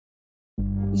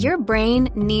Your brain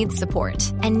needs support,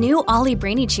 and new Ollie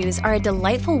Brainy Chews are a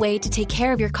delightful way to take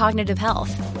care of your cognitive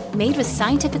health. Made with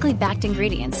scientifically backed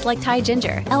ingredients like Thai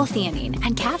ginger, L-theanine,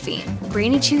 and caffeine,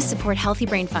 Brainy Chews support healthy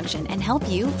brain function and help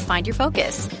you find your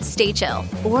focus, stay chill,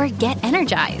 or get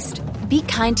energized. Be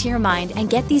kind to your mind and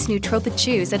get these nootropic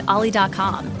chews at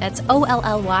ollie.com. That's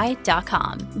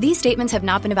OLLY.com. These statements have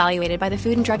not been evaluated by the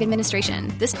Food and Drug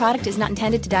Administration. This product is not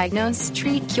intended to diagnose,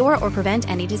 treat, cure, or prevent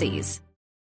any disease.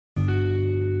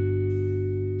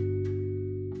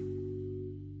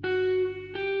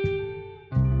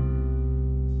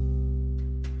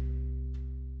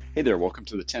 Hey there, welcome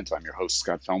to The Tint. I'm your host,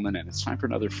 Scott Fellman, and it's time for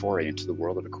another foray into the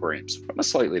world of aquariums from a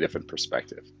slightly different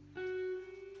perspective.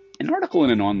 An article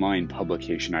in an online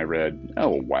publication I read a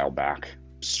while back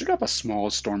stirred up a small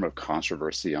storm of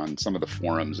controversy on some of the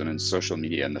forums and in social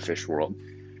media in the fish world.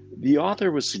 The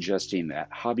author was suggesting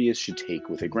that hobbyists should take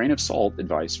with a grain of salt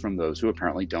advice from those who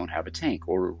apparently don't have a tank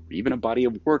or even a body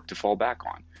of work to fall back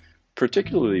on,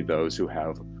 particularly those who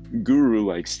have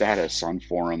guru-like status on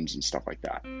forums and stuff like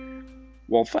that.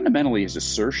 While fundamentally his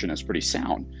assertion is pretty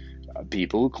sound,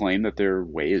 people who claim that their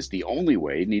way is the only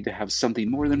way need to have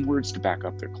something more than words to back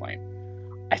up their claim.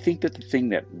 I think that the thing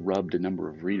that rubbed a number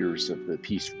of readers of the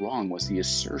piece wrong was the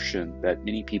assertion that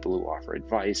many people who offer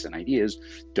advice and ideas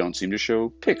don't seem to show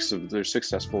pics of their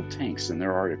successful tanks in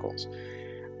their articles.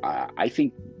 I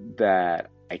think that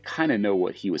I kind of know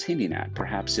what he was hinting at,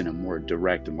 perhaps in a more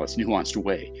direct and less nuanced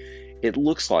way. It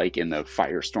looks like in the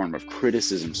firestorm of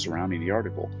criticism surrounding the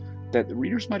article, that the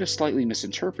readers might have slightly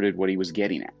misinterpreted what he was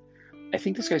getting at. I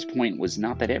think this guy's point was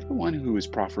not that everyone who is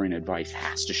proffering advice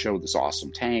has to show this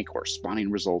awesome tank or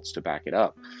spawning results to back it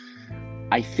up.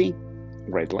 I think,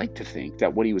 or I'd like to think,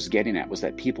 that what he was getting at was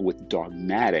that people with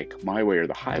dogmatic, my way or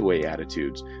the highway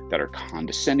attitudes that are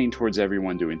condescending towards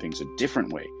everyone doing things a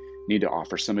different way need to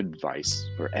offer some advice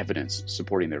or evidence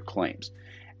supporting their claims.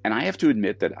 And I have to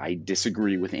admit that I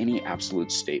disagree with any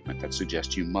absolute statement that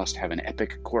suggests you must have an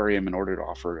epic aquarium in order to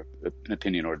offer an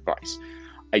opinion or advice.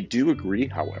 I do agree,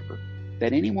 however,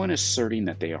 that anyone asserting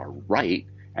that they are right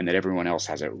and that everyone else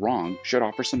has it wrong should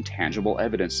offer some tangible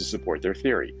evidence to support their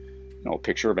theory. A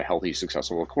picture of a healthy,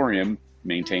 successful aquarium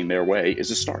maintained their way is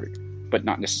a start, but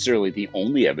not necessarily the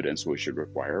only evidence we should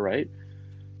require, right?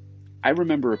 I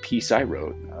remember a piece I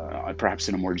wrote, perhaps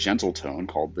in a more gentle tone,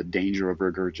 called The Danger of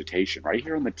Regurgitation, right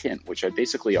here on The Tint, which I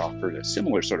basically offered a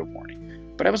similar sort of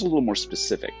warning, but I was a little more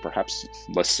specific, perhaps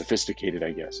less sophisticated,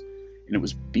 I guess. And it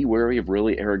was, be wary of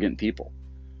really arrogant people.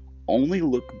 You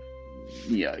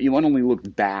want to only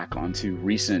look back onto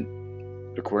recent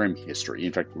aquarium history,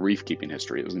 in fact, reef keeping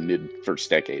history. It was the mid-first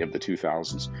decade of the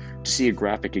 2000s, to see a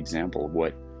graphic example of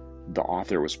what the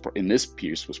author was, in this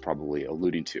piece, was probably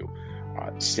alluding to.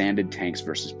 Sanded tanks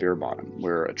versus bare bottom,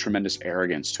 where a tremendous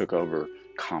arrogance took over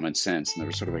common sense, and there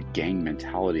was sort of a gang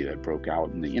mentality that broke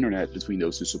out in the internet between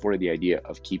those who supported the idea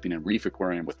of keeping a reef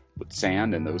aquarium with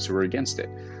sand and those who were against it.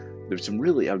 There's some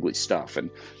really ugly stuff, and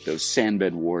those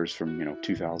sandbed wars from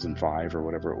 2005 or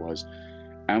whatever it was.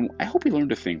 And I hope we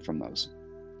learned a thing from those.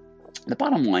 The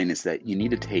bottom line is that you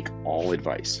need to take all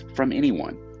advice from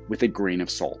anyone with a grain of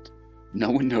salt. No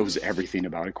one knows everything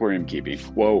about aquarium keeping.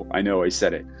 Whoa, I know I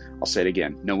said it. I'll say it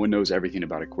again. No one knows everything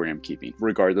about aquarium keeping,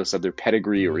 regardless of their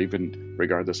pedigree or even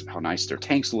regardless of how nice their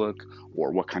tanks look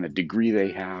or what kind of degree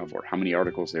they have or how many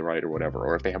articles they write or whatever,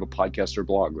 or if they have a podcast or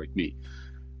blog like me.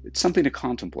 It's something to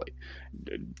contemplate.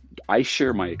 I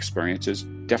share my experiences,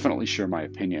 definitely share my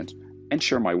opinions, and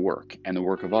share my work and the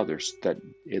work of others that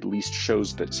at least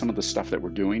shows that some of the stuff that we're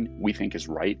doing we think is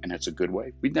right and it's a good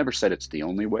way. We've never said it's the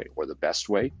only way or the best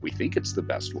way. We think it's the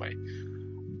best way.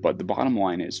 But the bottom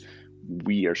line is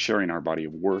we are sharing our body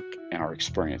of work and our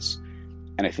experience.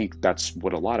 And I think that's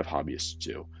what a lot of hobbyists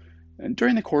do. And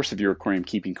during the course of your aquarium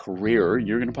keeping career,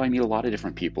 you're going to probably meet a lot of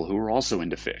different people who are also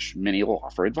into fish. Many will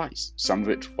offer advice. Some of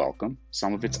it's welcome,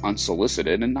 some of it's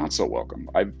unsolicited and not so welcome.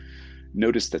 I've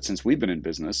noticed that since we've been in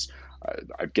business,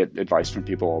 I get advice from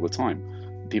people all the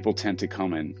time. People tend to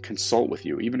come and consult with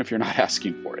you, even if you're not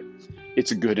asking for it.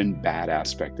 It's a good and bad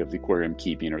aspect of the aquarium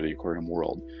keeping or the aquarium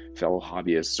world. Fellow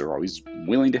hobbyists are always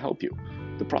willing to help you.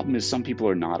 The problem is some people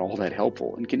are not all that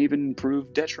helpful and can even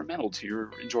prove detrimental to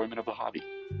your enjoyment of the hobby.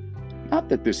 Not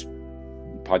that this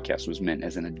podcast was meant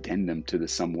as an addendum to the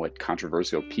somewhat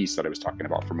controversial piece that I was talking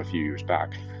about from a few years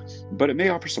back, but it may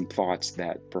offer some thoughts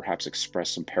that perhaps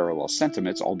express some parallel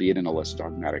sentiments, albeit in a less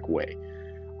dogmatic way.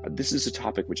 This is a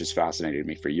topic which has fascinated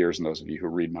me for years, and those of you who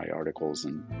read my articles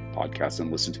and podcasts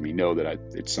and listen to me know that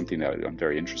it's something that I'm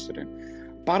very interested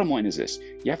in. Bottom line is this: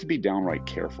 you have to be downright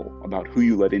careful about who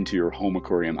you let into your home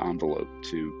aquarium envelope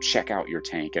to check out your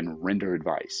tank and render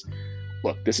advice.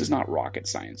 Look, this is not rocket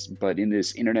science, but in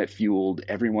this internet-fueled,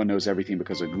 everyone knows everything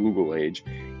because of Google age,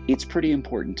 it's pretty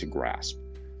important to grasp.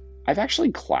 I've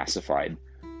actually classified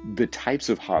the types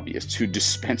of hobbyists who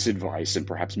dispense advice and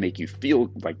perhaps make you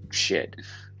feel like shit,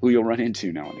 who you'll run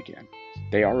into now and again.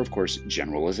 They are, of course,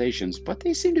 generalizations, but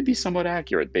they seem to be somewhat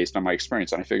accurate based on my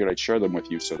experience, and I figured I'd share them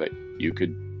with you so that you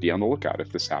could be on the lookout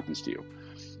if this happens to you.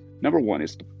 Number one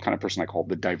is the kind of person I call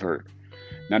the divert.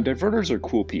 Now, diverters are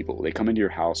cool people. They come into your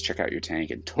house, check out your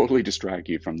tank, and totally distract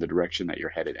you from the direction that you're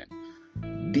headed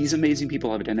in. These amazing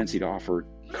people have a tendency to offer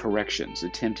corrections,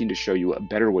 attempting to show you a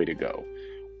better way to go,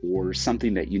 or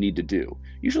something that you need to do,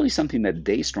 usually something that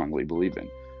they strongly believe in.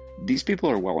 These people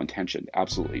are well-intentioned,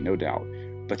 absolutely, no doubt,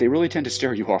 but they really tend to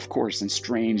steer you off course in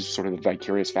strange, sort of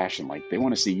vicarious fashion, like they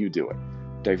want to see you do it.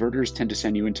 Diverters tend to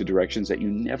send you into directions that you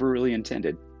never really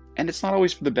intended, and it's not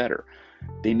always for the better.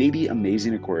 They may be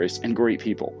amazing aquarists and great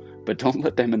people, but don't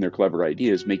let them and their clever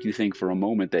ideas make you think for a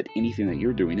moment that anything that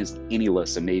you're doing is any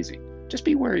less amazing. Just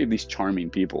be wary of these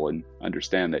charming people and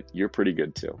understand that you're pretty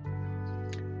good too.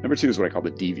 Number two is what I call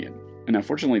the deviant. And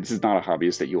unfortunately, this is not a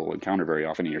hobbyist that you will encounter very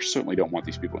often, and you certainly don't want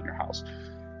these people in your house.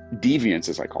 Deviants,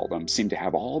 as I call them, seem to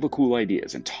have all the cool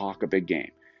ideas and talk a big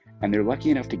game. And they're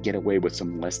lucky enough to get away with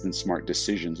some less than smart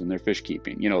decisions in their fish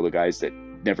keeping. You know, the guys that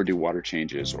never do water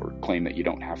changes or claim that you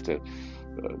don't have to,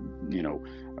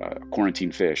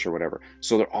 quarantine fish or whatever.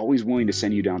 So they're always willing to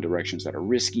send you down directions that are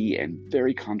risky and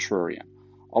very contrarian.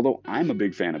 Although I'm a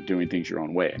big fan of doing things your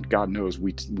own way, and God knows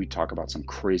we talk about some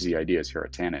crazy ideas here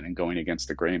at Tannin and going against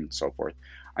the grain and so forth.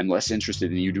 I'm less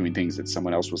interested in you doing things that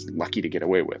someone else was lucky to get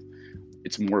away with.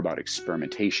 It's more about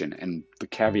experimentation, and the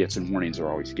caveats and warnings are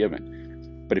always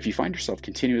given. But if you find yourself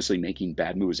continuously making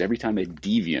bad moves every time a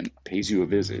deviant pays you a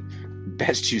visit,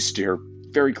 best you steer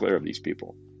very clear of these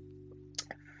people.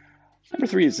 Number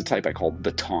three is the type I call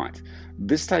the taunt.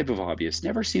 This type of hobbyist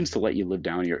never seems to let you live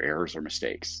down your errors or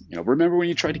mistakes. Remember when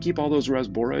you tried to keep all those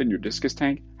rasbora in your discus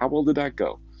tank? How well did that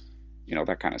go?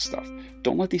 That kind of stuff.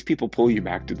 Don't let these people pull you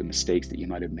back to the mistakes that you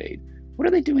might have made. What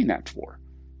are they doing that for?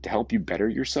 To help you better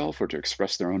yourself or to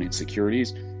express their own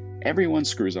insecurities? Everyone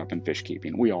screws up in fish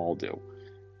keeping. We all do.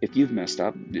 If you've messed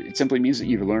up, it simply means that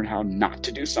you've learned how not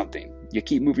to do something. You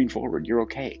keep moving forward. You're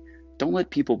okay. Don't let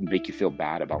people make you feel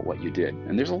bad about what you did.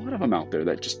 And there's a lot of them out there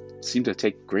that just seem to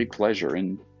take great pleasure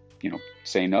in,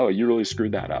 saying, no, you really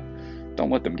screwed that up.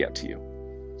 Don't let them get to you.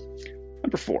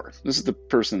 Number four, this is the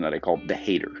person that I call the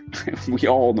hater. We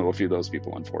all know a few of those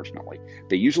people, unfortunately.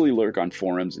 They usually lurk on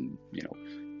forums and,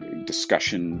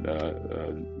 discussion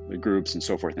groups and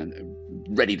so forth, and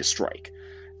ready to strike.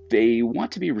 They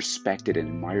want to be respected and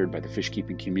admired by the fish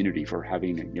keeping community for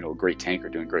having, a great tank or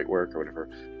doing great work or whatever,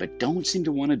 but don't seem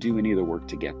to want to do any of the work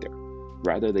to get there.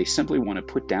 Rather, they simply want to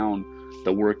put down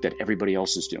the work that everybody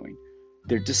else is doing.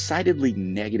 They're decidedly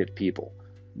negative people,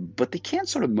 but they can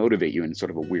sort of motivate you in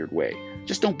sort of a weird way.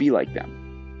 Just don't be like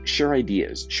them. Share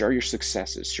ideas, share your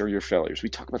successes, share your failures. We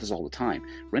talk about this all the time.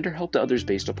 Render help to others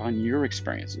based upon your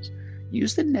experiences.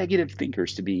 Use the negative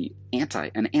thinkers to be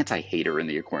an anti-hater in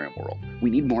the aquarium world. We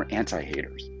need more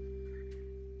anti-haters.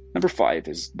 Number five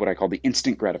is what I call the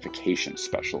instant gratification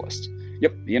specialist.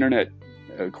 Yep, the internet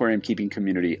aquarium keeping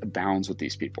community abounds with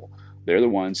these people. They're the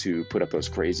ones who put up those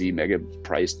crazy mega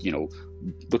priced, look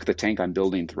at the tank I'm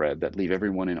building thread that leave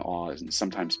everyone in awe, and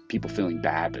sometimes people feeling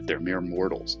bad that they're mere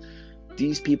mortals.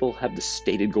 These people have the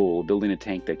stated goal of building a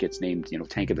tank that gets named,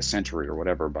 Tank of the Century or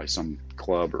whatever by some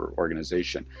club or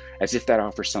organization, as if that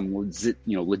offers some,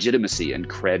 legitimacy and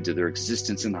cred to their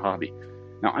existence in the hobby.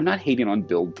 Now, I'm not hating on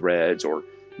build threads or,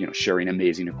 sharing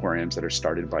amazing aquariums that are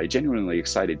started by genuinely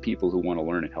excited people who want to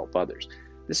learn and help others.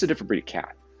 This is a different breed of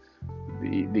cat.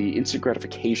 The instant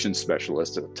gratification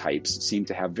specialist types seem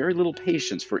to have very little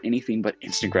patience for anything but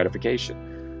instant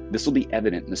gratification. This will be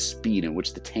evident in the speed in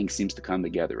which the tank seems to come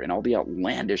together and all the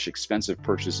outlandish expensive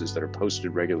purchases that are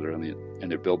posted regularly in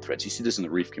their build threads. You see this in the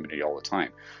reef community all the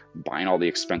time, buying all the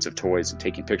expensive toys and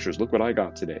taking pictures. Look what I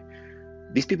got today.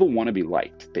 These people want to be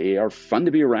liked. They are fun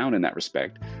to be around in that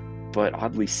respect, but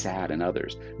oddly sad in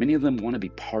others. Many of them want to be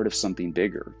part of something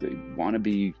bigger. They want to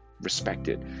be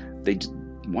respected. They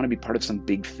want to be part of some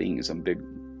big thing, some big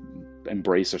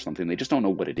embrace or something. They just don't know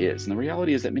what it is. And the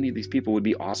reality is that many of these people would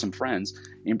be awesome friends,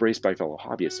 embraced by fellow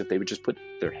hobbyists, if they would just put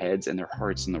their heads and their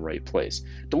hearts in the right place.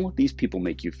 Don't let these people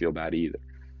make you feel bad either.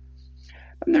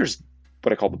 And there's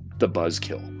what I call the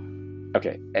buzzkill.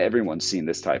 Okay, everyone's seen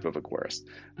this type of aquarist.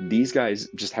 These guys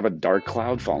just have a dark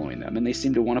cloud following them, and they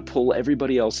seem to want to pull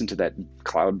everybody else into that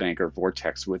cloud bank or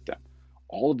vortex with them.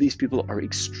 All of these people are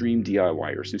extreme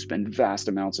DIYers who spend vast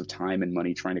amounts of time and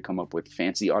money trying to come up with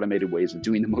fancy automated ways of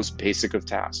doing the most basic of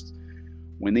tasks.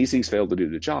 When these things fail to do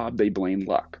the job, they blame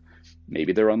luck.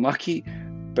 Maybe they're unlucky,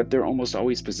 but they're almost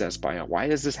always possessed by a "why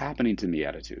is this happening to me"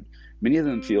 attitude. Many of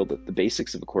them feel that the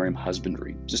basics of aquarium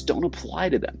husbandry just don't apply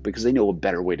to them because they know a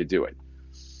better way to do it.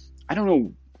 I don't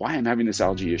know why I'm having this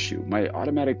algae issue. My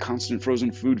automatic constant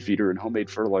frozen food feeder and homemade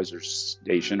fertilizer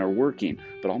station are working,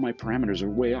 but all my parameters are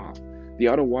way off. The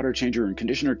auto water changer and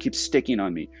conditioner keeps sticking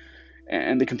on me.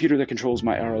 And the computer that controls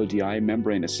my RODI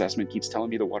membrane assessment keeps telling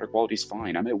me the water quality's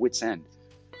fine. I'm at wit's end.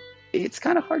 It's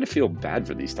kind of hard to feel bad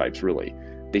for these types, really.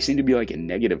 They seem to be like in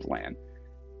negative land.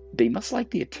 They must like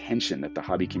the attention that the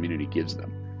hobby community gives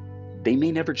them. They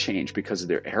may never change because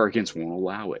their arrogance won't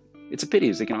allow it. It's a pity,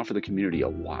 as they can offer the community a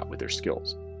lot with their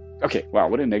skills. Okay, wow,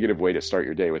 what a negative way to start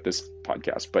your day with this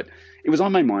podcast. But it was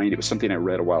on my mind. It was something I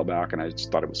read a while back, and I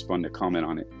just thought it was fun to comment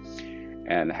on it.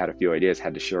 And I had a few ideas I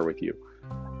had to share with you.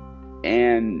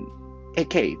 And,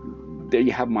 okay, there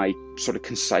you have my sort of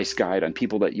concise guide on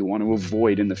people that you want to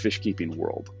avoid in the fish keeping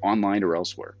world, online or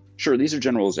elsewhere. Sure, these are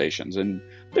generalizations, and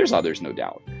there's others, no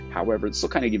doubt. However, this will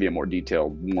kind of give you a more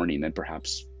detailed warning than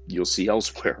perhaps you'll see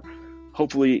elsewhere.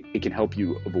 Hopefully, it can help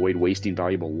you avoid wasting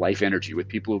valuable life energy with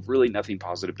people who have really nothing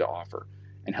positive to offer,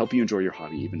 and help you enjoy your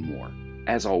hobby even more.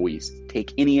 As always,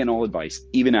 take any and all advice,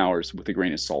 even ours, with a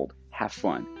grain of salt. Have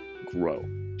fun, grow,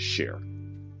 share.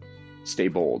 Stay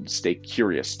bold, stay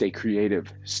curious, stay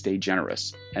creative, stay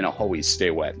generous, and always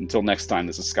stay wet. Until next time,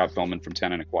 this is Scott Fellman from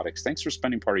Tannin Aquatics. Thanks for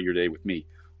spending part of your day with me.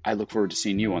 I look forward to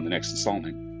seeing you on the next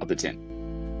installment of The Tin.